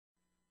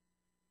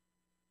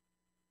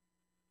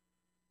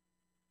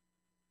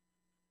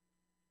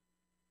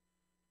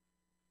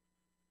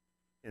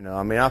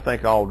I mean, I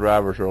think all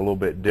drivers are a little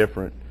bit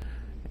different.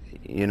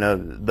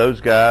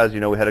 Those guys,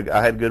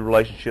 I had good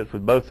relationships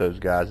with both those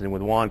guys. And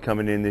with Juan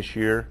coming in this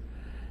year,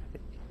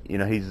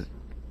 he's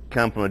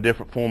come from a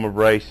different form of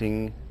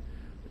racing,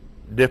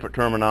 different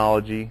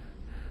terminology.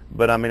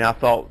 But, I mean, I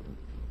thought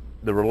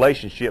the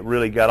relationship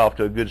really got off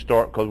to a good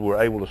start because we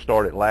were able to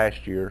start it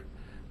last year,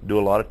 do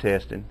a lot of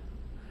testing.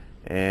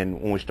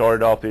 And when we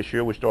started off this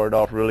year, we started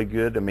off really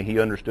good. I mean, he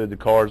understood the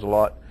cars a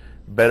lot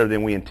better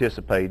than we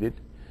anticipated.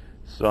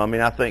 So, I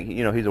mean, I think,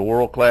 he's a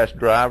world-class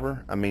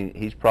driver. I mean,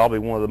 he's probably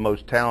one of the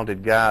most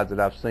talented guys that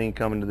I've seen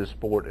come into this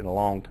sport in a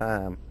long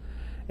time.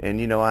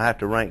 And, I have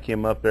to rank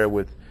him up there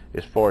with,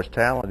 as far as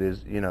talent,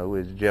 is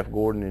Jeff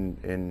Gordon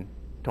and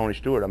Tony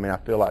Stewart. I mean, I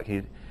feel like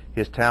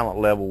his talent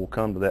level will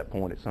come to that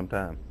point at some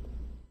time.